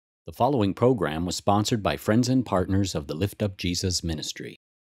The following program was sponsored by friends and partners of the Lift Up Jesus Ministry.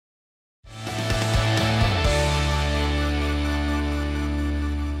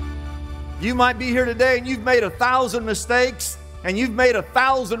 You might be here today and you've made 1,000 mistakes and you've made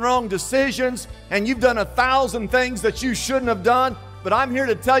 1,000 wrong decisions and you've done 1,000 things that you shouldn't have done. But I'm here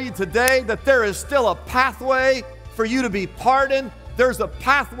to tell you today that there is still a pathway for you to be pardoned. There's a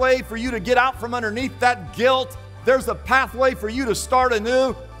pathway for you to get out from underneath that guilt. There's a pathway for you to start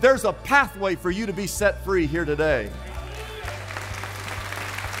anew. There's a pathway for you to be set free here today.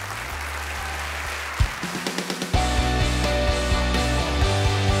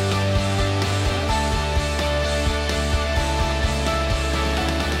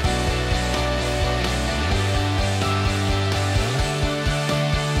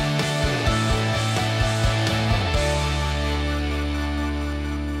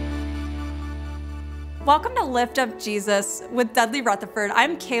 Welcome to Lift Up Jesus with Dudley Rutherford.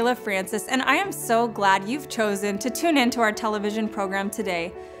 I'm Kayla Francis, and I am so glad you've chosen to tune into our television program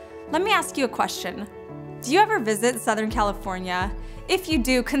today. Let me ask you a question. Do you ever visit Southern California? If you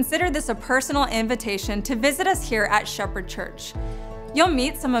do, consider this a personal invitation to visit us here at Shepherd Church. You'll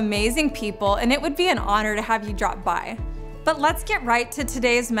meet some amazing people, and it would be an honor to have you drop by. But let's get right to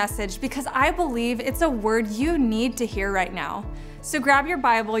today's message because I believe it's a word you need to hear right now. So grab your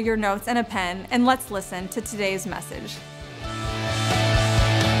Bible, your notes, and a pen, and let's listen to today's message.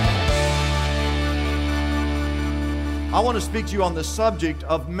 I want to speak to you on the subject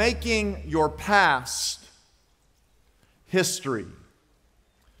of making your past history.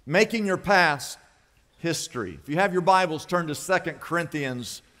 Making your past history. If you have your Bibles, turn to 2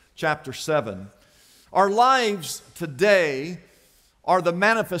 Corinthians chapter 7. Our lives today are the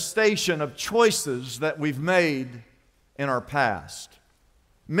manifestation of choices that we've made in our past.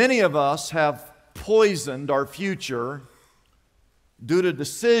 Many of us have poisoned our future due to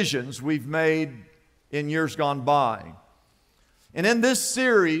decisions we've made in years gone by. And in this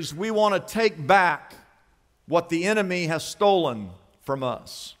series, we want to take back what the enemy has stolen from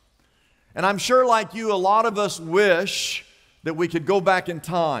us. And I'm sure, like you, a lot of us wish that we could go back in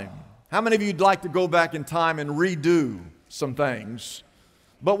time. How many of you would like to go back in time and redo some things?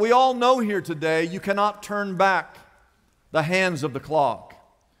 But we all know here today you cannot turn back the hands of the clock.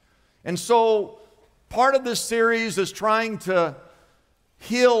 And so part of this series is trying to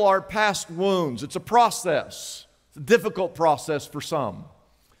heal our past wounds. It's a process. It's a difficult process for some.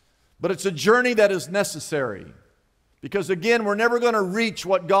 But it's a journey that is necessary. Because again, we're never going to reach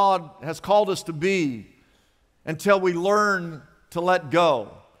what God has called us to be until we learn to let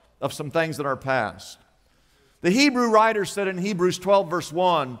go of some things in our past. The Hebrew writer said in Hebrews 12 verse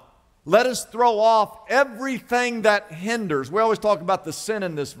 1, let us throw off everything that hinders. We always talk about the sin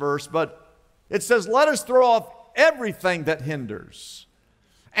in this verse, but it says, let us throw off everything that hinders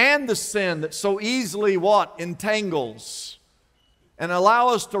and the sin that so easily what? Entangles, and allow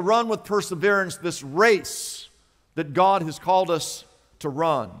us to run with perseverance this race that God has called us to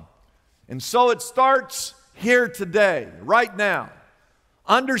run. And so it starts here today, right now,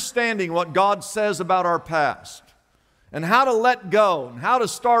 understanding what God says about our past, and how to let go, and how to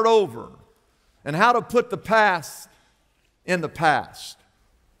start over, and how to put the past in the past.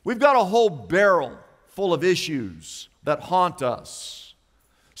 We've got a whole barrel full of issues that haunt us.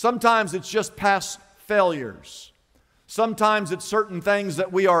 Sometimes it's just past failures. Sometimes it's certain things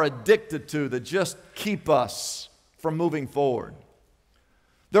that we are addicted to that just keep us from moving forward.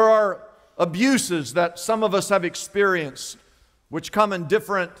 There are abuses that some of us have experienced, which come in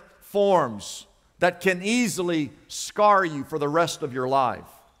different forms, that can easily scar you for the rest of your life.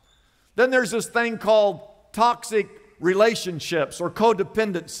 Then there's this thing called toxic relationships or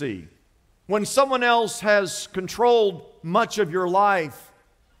codependency. When someone else has controlled much of your life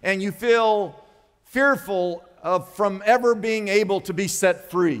and you feel fearful from ever being able to be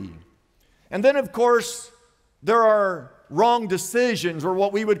set free. And then of course, there are wrong decisions or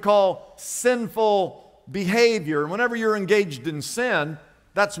what we would call sinful behavior. And whenever you're engaged in sin,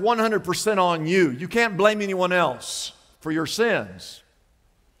 that's 100% on you. You can't blame anyone else for your sins.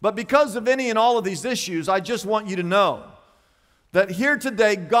 But because of any and all of these issues, I just want you to know that here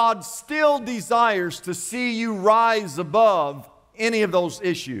today, God still desires to see you rise above any of those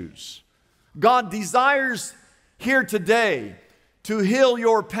issues. God desires here today to heal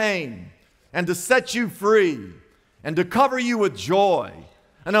your pain and to set you free and to cover you with joy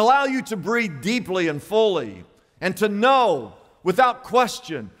and allow you to breathe deeply and fully and to know without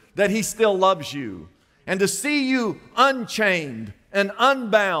question that He still loves you, and to see you unchained and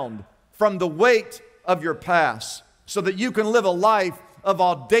unbound from the weight of your past so that you can live a life of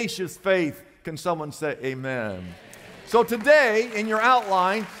audacious faith. Can someone say amen? So today, in your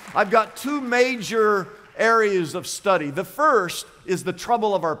outline, I've got two major areas of study. The first is the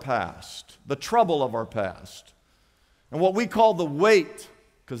trouble of our past. The trouble of our past. And what we call the weight,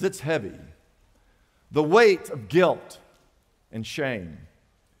 because it's heavy. The weight of guilt and shame.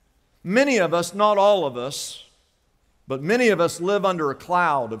 Many of us, not all of us, but many of us live under a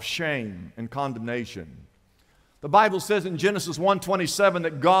cloud of shame and condemnation. The Bible says in Genesis 1:27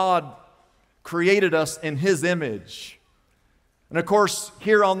 that God created us in His image. And of course,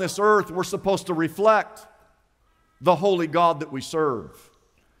 here on this earth, we're supposed to reflect the holy God that we serve.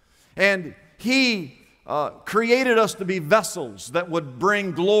 And He created us to be vessels that would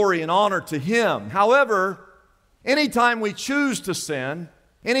bring glory and honor to Him. However, anytime we choose to sin,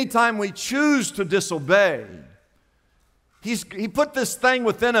 anytime we choose to disobey, He put this thing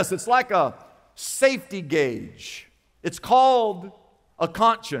within us. It's like a safety gauge. It's called a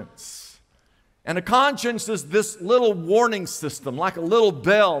conscience. And a conscience is this little warning system, like a little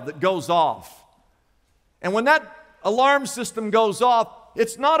bell that goes off. And when that alarm system goes off,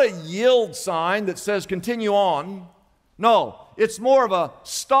 it's not a yield sign that says continue on. No, it's more of a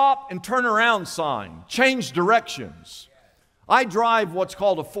stop and turn around sign, change directions. I drive what's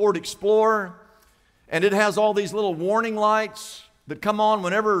called a Ford Explorer, and it has all these little warning lights that come on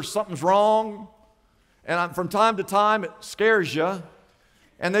whenever something's wrong. And from time to time, it scares you.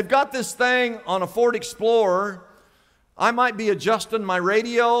 And they've got this thing on a Ford Explorer. I might be adjusting my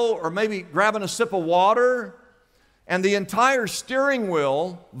radio or maybe grabbing a sip of water, and the entire steering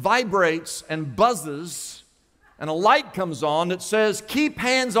wheel vibrates and buzzes, and a light comes on that says, keep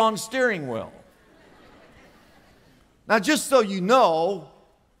hands on steering wheel. Now, just so you know,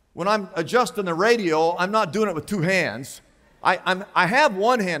 when I'm adjusting the radio, I'm not doing it with two hands. I have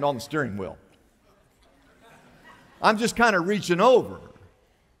one hand on the steering wheel. I'm just kind of reaching over.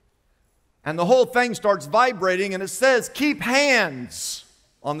 And the whole thing starts vibrating, and it says, keep hands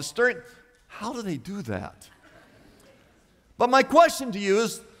on the steering. How do they do that? But my question to you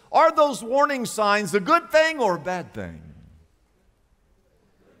is, are those warning signs a good thing or a bad thing?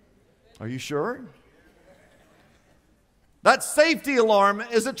 Are you sure? That safety alarm,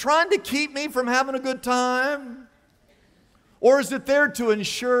 is it trying to keep me from having a good time? Or is it there to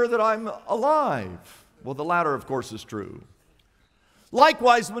ensure that I'm alive? Well, the latter, of course, is true.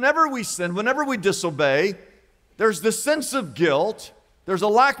 Likewise, whenever we sin, whenever we disobey, there's this sense of guilt, there's a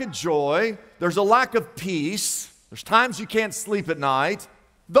lack of joy, there's a lack of peace, there's times you can't sleep at night.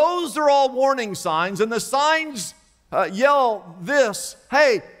 Those are all warning signs, and the signs yell this,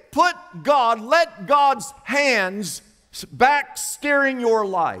 hey, let God's hands back steering your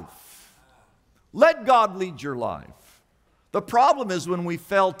life. Let God lead your life. The problem is when we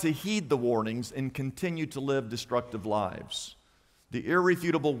fail to heed the warnings and continue to live destructive lives. The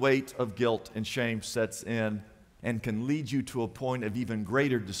irrefutable weight of guilt and shame sets in and can lead you to a point of even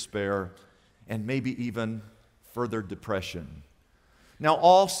greater despair and maybe even further depression. Now,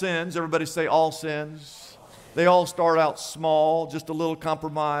 all sins, everybody say all sins. They all start out small, just a little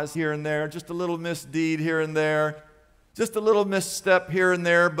compromise here and there, just a little misdeed here and there, just a little misstep here and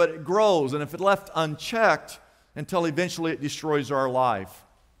there, but it grows, and if it left unchecked, until eventually it destroys our life.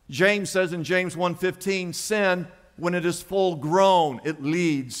 James says in James 1:15, sin, when it is full grown, it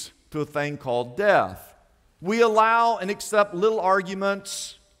leads to a thing called death. We allow and accept little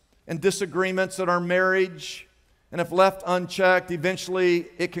arguments and disagreements in our marriage, and if left unchecked, eventually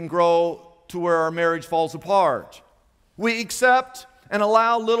it can grow to where our marriage falls apart. We accept and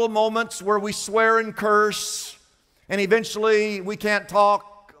allow little moments where we swear and curse, and eventually we can't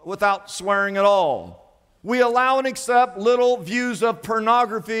talk without swearing at all. We allow and accept little views of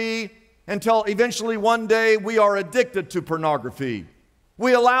pornography until eventually one day we are addicted to pornography.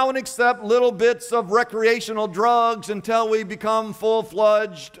 We allow and accept little bits of recreational drugs until we become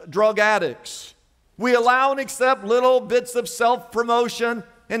full-fledged drug addicts. We allow and accept little bits of self-promotion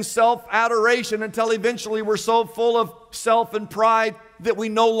and self-adoration until eventually we're so full of self and pride that we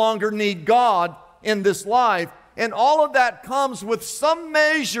no longer need God in this life. And all of that comes with some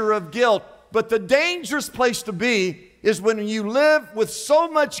measure of guilt. But the dangerous place to be is when you live with so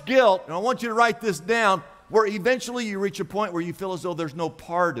much guilt, and I want you to write this down, where eventually you reach a point where you feel as though there's no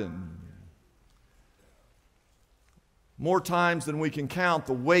pardon. More times than we can count,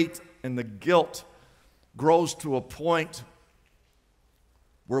 the weight and the guilt grows to a point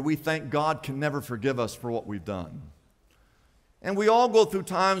where we think God can never forgive us for what we've done. And we all go through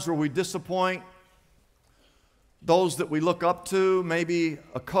times where we disappoint those that we look up to, maybe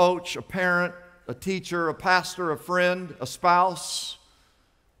a coach, a parent, a teacher, a pastor, a friend, a spouse.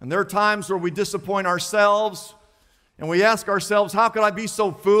 And there are times where we disappoint ourselves, And we ask ourselves, how could I be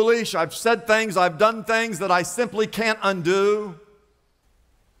so foolish? I've said things, I've done things that I simply can't undo.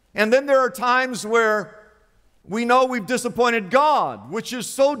 And then there are times where we know we've disappointed God, which is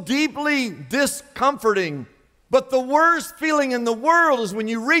so deeply discomforting. But the worst feeling in the world is when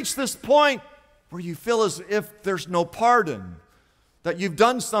you reach this point where you feel as if there's no pardon, that you've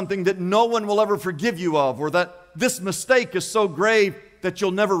done something that no one will ever forgive you of, or that this mistake is so grave that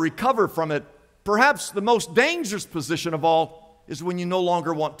you'll never recover from it. Perhaps the most dangerous position of all is when you no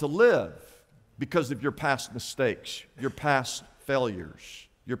longer want to live because of your past mistakes, your past failures,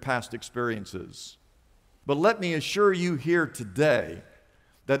 your past experiences. But let me assure you here today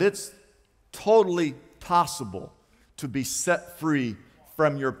that it's totally possible to be set free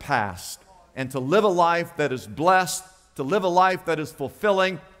from your past and to live a life that is blessed, to live a life that is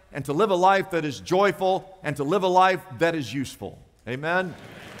fulfilling, and to live a life that is joyful, and to live a life that is useful. Amen?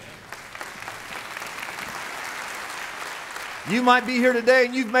 You might be here today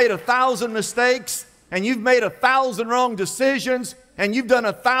and you've made 1,000 mistakes, and you've made 1,000 wrong decisions, and you've done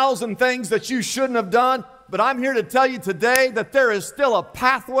 1,000 things that you shouldn't have done. But I'm here to tell you today that there is still a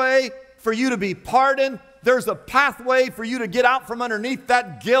pathway for you to be pardoned. There's a pathway for you to get out from underneath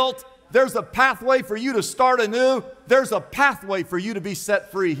that guilt. There's a pathway for you to start anew. There's a pathway for you to be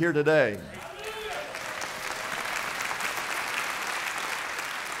set free here today.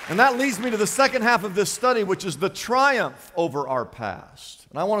 And that leads me to the second half of this study, which is the triumph over our past.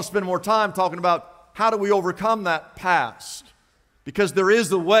 And I want to spend more time talking about how do we overcome that past, because there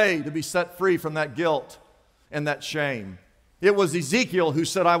is a way to be set free from that guilt and that shame. It was Ezekiel who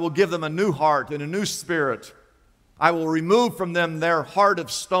said, I will give them a new heart and a new spirit. I will remove from them their heart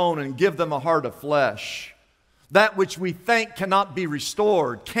of stone and give them a heart of flesh. That which we think cannot be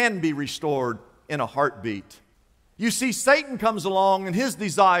restored can be restored in a heartbeat. You see, Satan comes along and his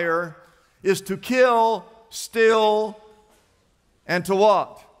desire is to kill, steal, and to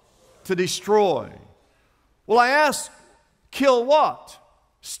what? To destroy. Well, I ask, kill what?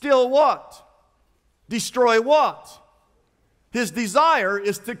 Steal what? Destroy what? His desire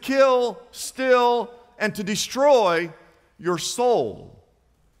is to kill, steal, and to destroy your soul.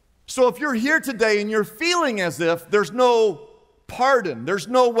 So if you're here today and you're feeling as if there's no pardon, there's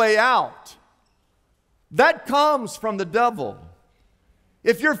no way out, that comes from the devil.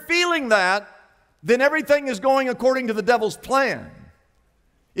 If you're feeling that, then everything is going according to the devil's plan.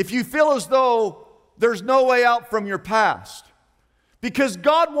 If you feel as though there's no way out from your past, because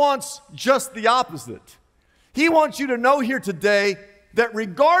God wants just the opposite. He wants you to know here today that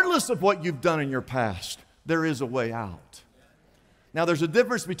regardless of what you've done in your past, there is a way out. Now, there's a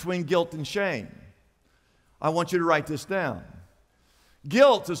difference between guilt and shame. I want you to write this down.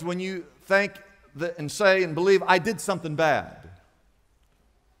 Guilt is when you think and say and believe, I did something bad.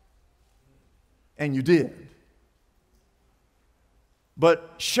 And you did.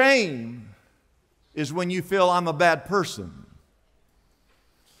 But shame is when you feel I'm a bad person.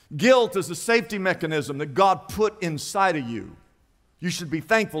 Guilt is a safety mechanism that God put inside of you. You should be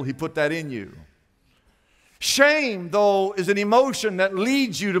thankful He put that in you. Shame, though, is an emotion that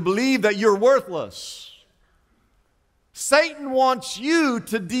leads you to believe that you're worthless. Satan wants you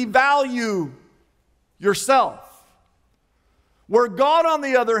to devalue yourself. Where God, on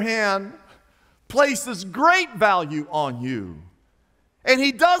the other hand, places great value on you. And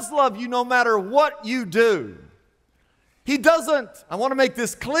He does love you no matter what you do. He doesn't, I want to make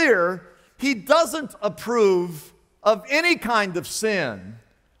this clear, He doesn't approve of any kind of sin.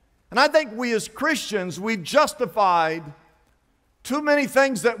 And I think we as Christians, we've justified too many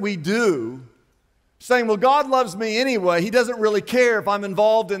things that we do, saying, well, God loves me anyway. He doesn't really care if I'm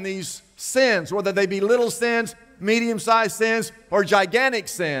involved in these sins, whether they be little sins, medium-sized sins, or gigantic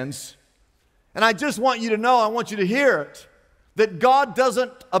sins. And I just want you to know, I want you to hear it, that God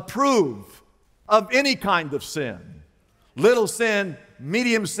doesn't approve of any kind of sin. Little sin,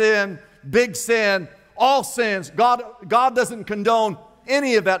 medium sin, big sin, all sins. God doesn't condone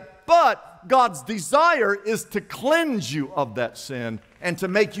any of that. But God's desire is to cleanse you of that sin and to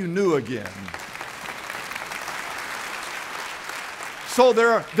make you new again. So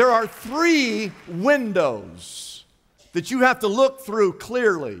there are three windows that you have to look through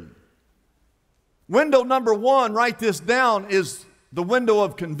clearly. Window number one, write this down, is the window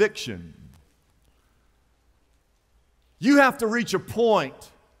of conviction. You have to reach a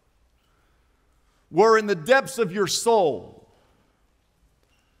point where in the depths of your soul,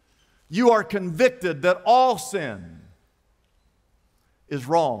 you are convicted that all sin is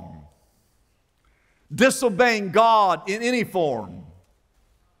wrong. Disobeying God in any form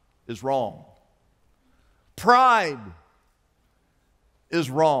is wrong. Pride is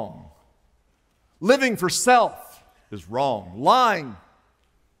wrong. Living for self is wrong. Lying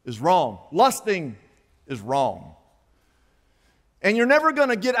is wrong. Lusting is wrong. And you're never going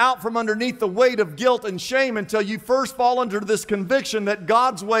to get out from underneath the weight of guilt and shame until you first fall under this conviction that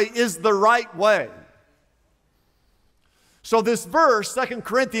God's way is the right way. So this verse, 2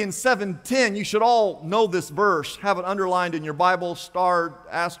 Corinthians 7:10, you should all know this verse. Have it underlined in your Bible, starred,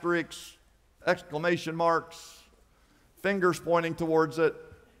 asterisks, exclamation marks, fingers pointing towards it.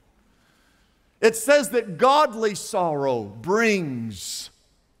 It says that godly sorrow brings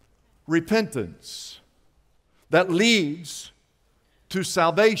repentance that leads to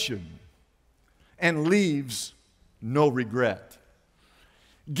salvation and leaves no regret.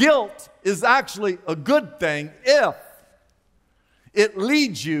 Guilt is actually a good thing if it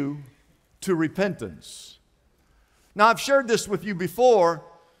leads you to repentance. Now, I've shared this with you before.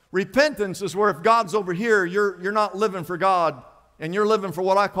 Repentance is where if God's over here, you're not living for God, and you're living for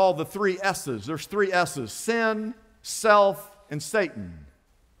what I call the 3 S's. There's 3 S's: sin, self, and Satan.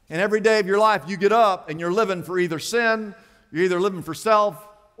 And every day of your life, you get up and you're living for either sin, you're either living for self,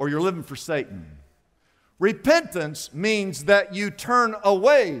 or you're living for Satan. Repentance means that you turn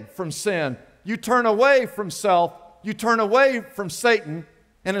away from sin, you turn away from self, you turn away from Satan,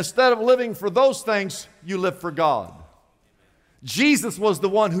 and instead of living for those things, you live for God. Jesus was the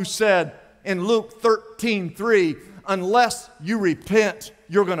one who said in Luke 13:3, unless you repent,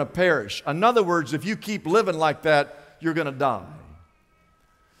 you're going to perish. In other words, if you keep living like that, you're going to die.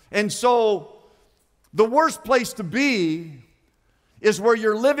 And so, the worst place to be is where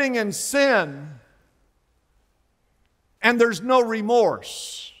you're living in sin and there's no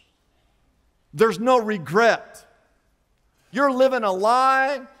remorse. There's no regret. You're living a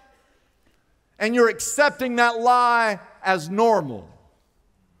lie and you're accepting that lie as normal.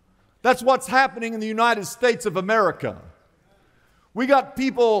 That's what's happening in the United States of America. We got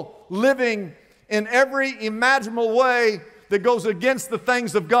people living in every imaginable way that goes against the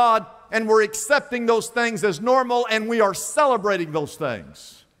things of God, and we're accepting those things as normal, and we are celebrating those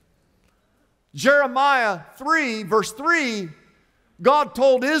things. Jeremiah 3, verse 3, God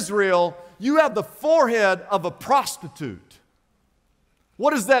told Israel, you have the forehead of a prostitute.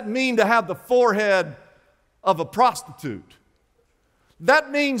 What does that mean to have the forehead of a prostitute?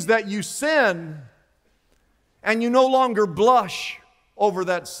 That means that you sin and you no longer blush over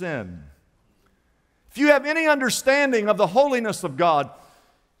that sin. If you have any understanding of the holiness of God,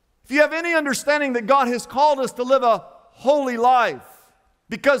 if you have any understanding that God has called us to live a holy life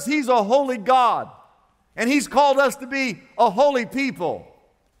because He's a holy God and He's called us to be a holy people,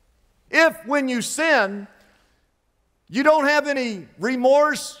 if when you sin, you don't have any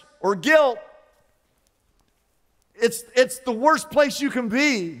remorse or guilt, it's the worst place you can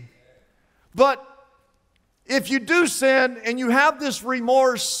be. But if you do sin and you have this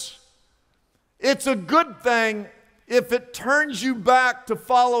remorse, it's a good thing if it turns you back to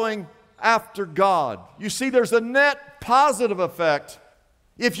following after God. You see, there's a net positive effect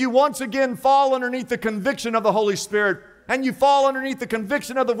if you once again fall underneath the conviction of the Holy Spirit, and you fall underneath the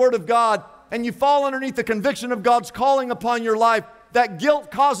conviction of the Word of God, and you fall underneath the conviction of God's calling upon your life. That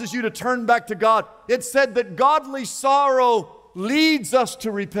guilt causes you to turn back to God. It said that godly sorrow leads us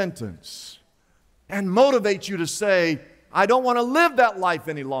to repentance and motivates you to say, I don't want to live that life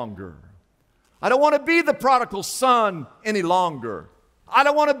any longer. I don't want to be the prodigal son any longer. I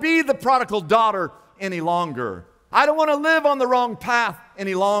don't want to be the prodigal daughter any longer. I don't want to live on the wrong path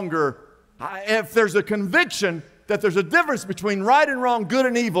any longer. If there's a conviction that there's a difference between right and wrong, good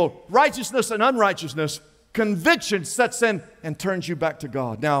and evil, righteousness and unrighteousness, conviction sets in and turns you back to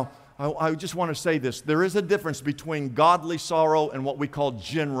God. Now, I just want to say this. There is a difference between godly sorrow and what we call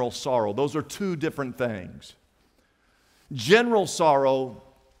general sorrow. Those are 2 different things. General sorrow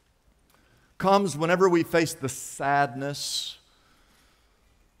comes whenever we face the sadness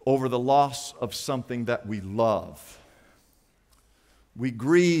over the loss of something that we love. We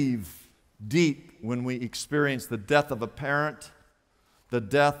grieve deep when we experience the death of a parent, the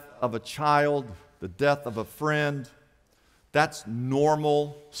death of a child, the death of a friend. That's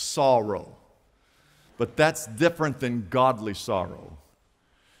normal sorrow. But that's different than godly sorrow.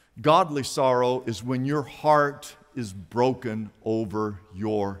 Godly sorrow is when your heart is broken over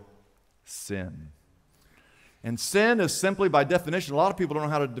your sin. And sin is simply, by definition, a lot of people don't know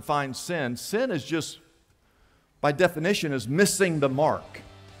how to define sin. Sin is just, by definition, is missing the mark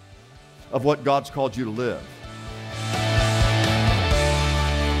of what God's called you to live.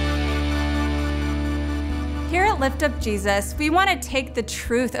 Here at Lift Up Jesus, we want to take the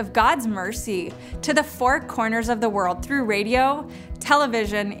truth of God's mercy to the 4 corners of the world through radio,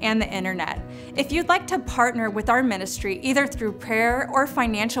 television, and the internet. If you'd like to partner with our ministry, either through prayer or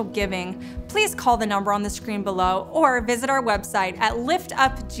financial giving, please call the number on the screen below or visit our website at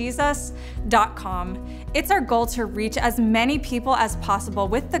liftupjesus.com. It's our goal to reach as many people as possible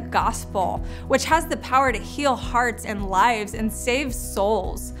with the gospel, which has the power to heal hearts and lives and save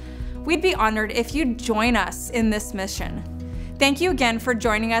souls. We'd be honored if you'd join us in this mission. Thank you again for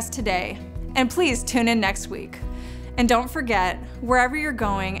joining us today, and please tune in next week. And don't forget, wherever you're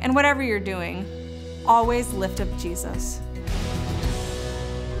going and whatever you're doing, always lift up Jesus.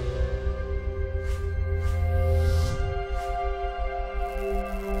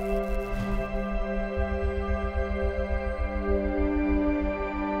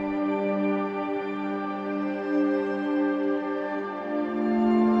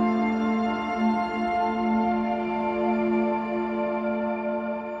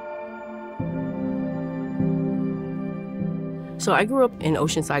 So I grew up in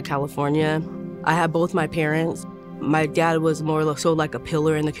Oceanside, California. I had both my parents. My dad was more so like a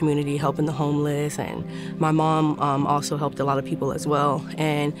pillar in the community, helping the homeless, and my mom also helped a lot of people as well.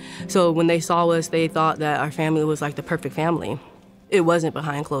 And so when they saw us, they thought that our family was like the perfect family. It wasn't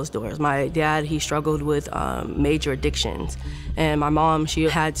behind closed doors. My dad, he struggled with major addictions. And my mom, she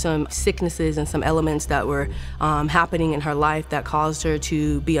had some sicknesses and some elements that were happening in her life that caused her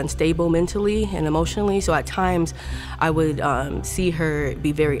to be unstable mentally and emotionally. So at times, I would see her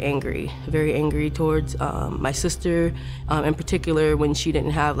be very angry towards my sister, in particular when she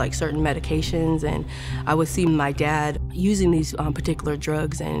didn't have like certain medications. And I would see my dad using these particular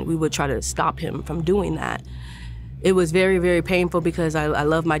drugs, and we would try to stop him from doing that. It was very, very painful because I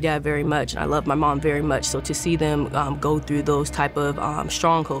love my dad very much, and I love my mom very much. So to see them go through those type of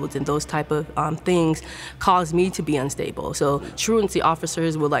strongholds and those type of things caused me to be unstable. So truancy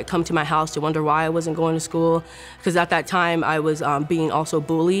officers would like come to my house to wonder why I wasn't going to school, because at that time I was being also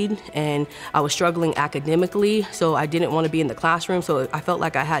bullied and I was struggling academically. So I didn't want to be in the classroom. So I felt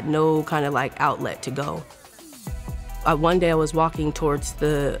like I had no kind of like outlet to go. One day I was walking towards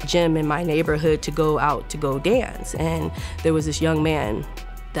the gym in my neighborhood to go dance, and there was this young man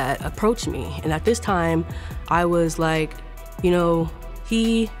that approached me. And at this time, I was like, you know,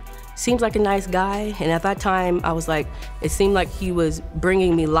 he seems like a nice guy. And at that time, I was like, it seemed like he was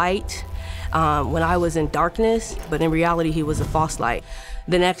bringing me light when I was in darkness, but in reality, he was a false light.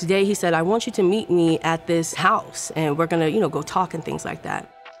 The next day, he said, I want you to meet me at this house, and we're gonna, go talk and things like that.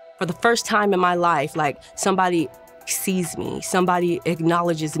 For the first time in my life, like somebody sees me, somebody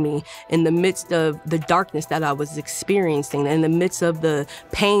acknowledges me in the midst of the darkness that I was experiencing, in the midst of the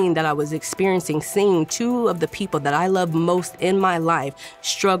pain that I was experiencing, seeing two of the people that I love most in my life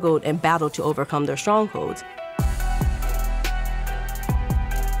struggled and battled to overcome their strongholds.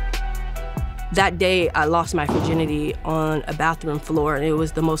 That day, I lost my virginity on a bathroom floor, and it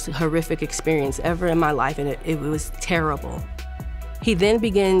was the most horrific experience ever in my life, and it was terrible. He then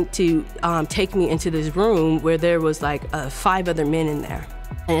began to take me into this room where there was like 5 other men in there.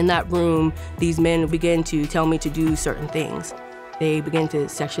 And in that room, these men began to tell me to do certain things. They began to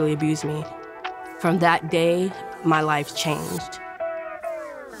sexually abuse me. From that day, my life changed.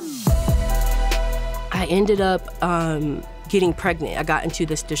 I ended up getting pregnant. I got into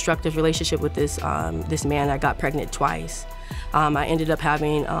this destructive relationship with this man. I got pregnant twice. I ended up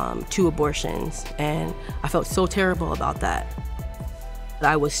having 2 abortions, and I felt so terrible about that.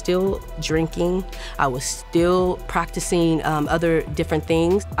 I was still drinking. I was still practicing other different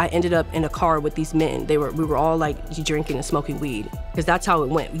things. I ended up in a car with these men. We were all like drinking and smoking weed, because that's how it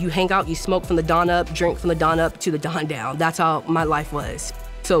went. You hang out, you smoke from the dawn up, drink from the dawn up to the dawn down. That's how my life was.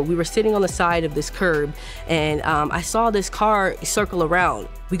 So we were sitting on the side of this curb, and I saw this car circle around.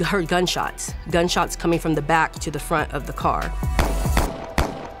 We heard gunshots coming from the back to the front of the car.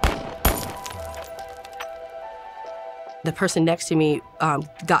 The person next to me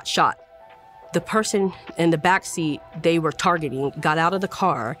got shot. The person in the back seat they were targeting got out of the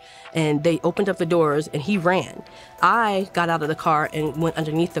car, and they opened up the doors, and he ran. I got out of the car and went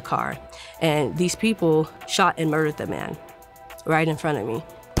underneath the car, and these people shot and murdered the man right in front of me.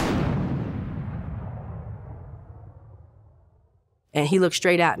 And he looked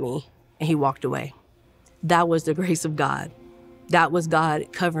straight at me, and he walked away. That was the grace of God. That was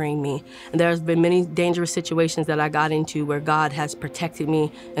God covering me. And there's been many dangerous situations that I got into where God has protected me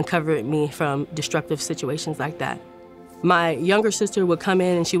and covered me from destructive situations like that. My younger sister would come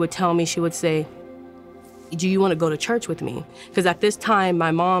in and she would tell me, she would say, do you want to go to church with me? Because at this time,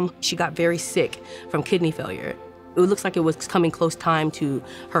 my mom, she got very sick from kidney failure. It looks like it was coming close time to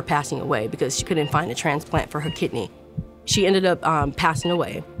her passing away because she couldn't find a transplant for her kidney. She ended up passing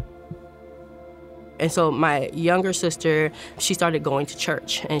away. And so my younger sister, she started going to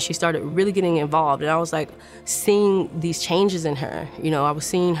church and she started really getting involved. And I was like seeing these changes in her. I was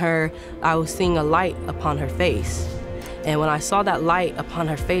seeing a light upon her face. And when I saw that light upon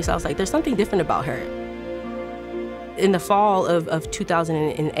her face, I was like, there's something different about her. In the fall of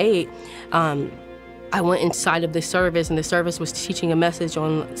 2008, I went inside of this service, and the service was teaching a message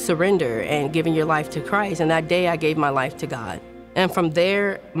on surrender and giving your life to Christ. And that day, I gave my life to God. And from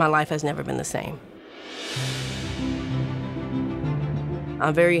there, my life has never been the same.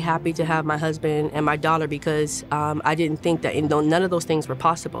 I'm very happy to have my husband and my daughter because I didn't think that none of those things were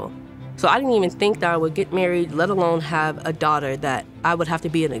possible. So I didn't even think that I would get married, let alone have a daughter that I would have to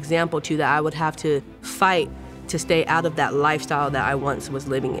be an example to, that I would have to fight to stay out of that lifestyle that I once was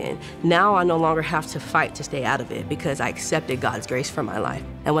living in. Now I no longer have to fight to stay out of it because I accepted God's grace for my life.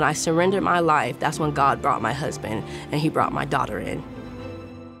 And when I surrendered my life, that's when God brought my husband and he brought my daughter in.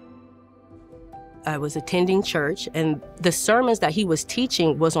 I was attending church, and the sermons that he was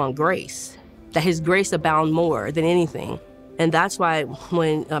teaching was on grace, that his grace abound more than anything. And that's why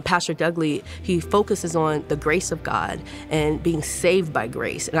when Pastor Dudley, he focuses on the grace of God and being saved by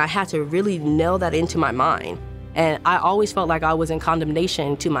grace. And I had to really nail that into my mind. And I always felt like I was in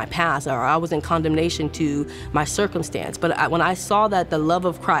condemnation to my past, or I was in condemnation to my circumstance. But when I saw that the love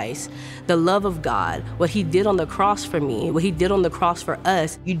of Christ, the love of God, what he did on the cross for me, what he did on the cross for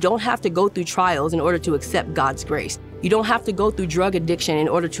us, you don't have to go through trials in order to accept God's grace. You don't have to go through drug addiction in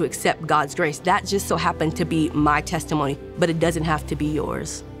order to accept God's grace. That just so happened to be my testimony, but it doesn't have to be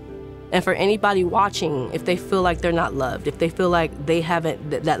yours. And for anybody watching, if they feel like they're not loved, if they feel like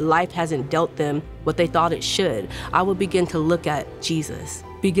that life hasn't dealt them what they thought it should, I would begin to look at Jesus,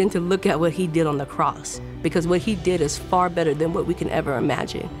 begin to look at what he did on the cross, because what he did is far better than what we can ever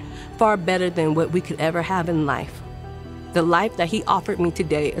imagine, far better than what we could ever have in life. The life that he offered me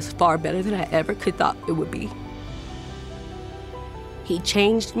today is far better than I ever could thought it would be. He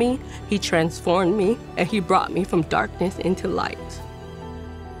changed me, he transformed me, and he brought me from darkness into light.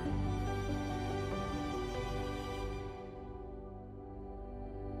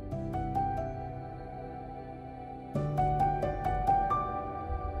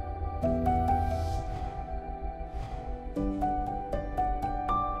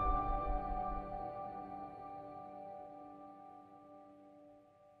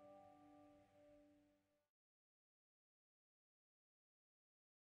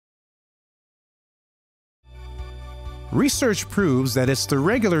 Research proves that it's the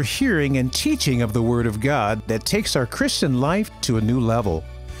regular hearing and teaching of the Word of God that takes our Christian life to a new level.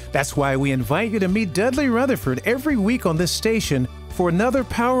 That's why we invite you to meet Dudley Rutherford every week on this station for another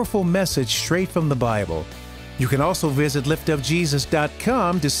powerful message straight from the Bible. You can also visit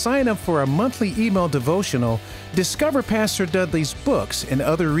liftupjesus.com to sign up for our monthly email devotional, discover Pastor Dudley's books and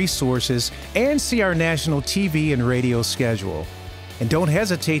other resources, and see our national TV and radio schedule. And don't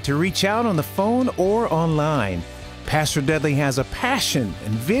hesitate to reach out on the phone or online. Pastor Dudley has a passion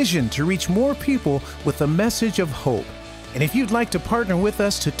and vision to reach more people with a message of hope. And if you'd like to partner with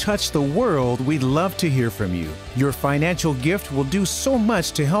us to touch the world, we'd love to hear from you. Your financial gift will do so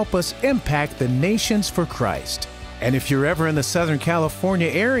much to help us impact the nations for Christ. And if you're ever in the Southern California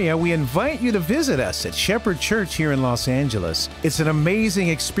area, we invite you to visit us at Shepherd Church here in Los Angeles. It's an amazing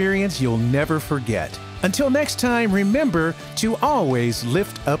experience you'll never forget. Until next time, remember to always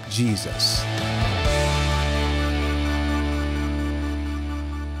lift up Jesus.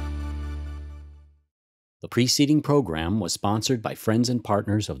 The preceding program was sponsored by friends and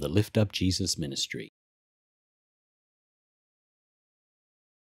partners of the Lift Up Jesus Ministry.